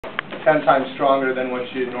10 times stronger than what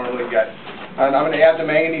you normally get. And I'm going to add the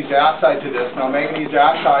manganese dioxide to this. Now, manganese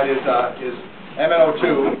dioxide is MnO2.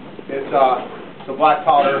 It's a black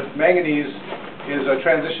powder. Manganese is a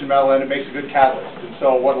transition metal, and it makes a good catalyst. And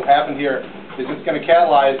so what will happen here is it's going to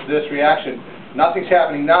catalyze this reaction. Nothing's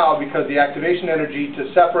happening now because the activation energy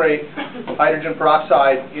to separate hydrogen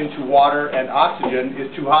peroxide into water and oxygen is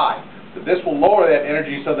too high. So this will lower that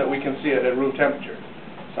energy so that we can see it at room temperature.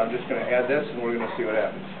 So I'm just going to add this, and we're going to see what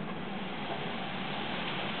happens.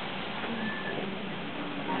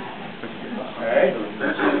 Okay.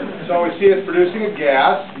 So we see it's producing a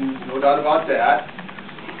gas, no doubt about that.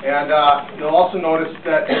 And you'll also notice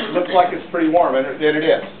that it looks like it's pretty warm, and it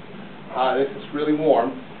is. It's really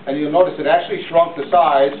warm. And you'll notice it actually shrunk the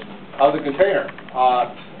size of the container.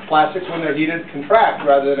 Plastics, when they're heated, contract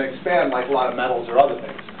rather than expand like a lot of metals or other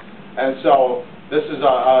things. And so this is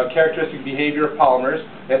a characteristic behavior of polymers.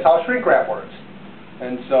 That's how shrink wrap works.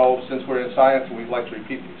 And so since we're in science and we'd like to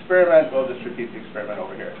repeat the experiment, we'll just repeat the experiment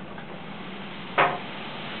over here.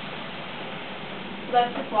 So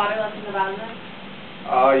that's just water left in the bottom then?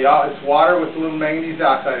 Yeah, it's water with a little manganese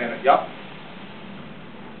dioxide in it. Yep.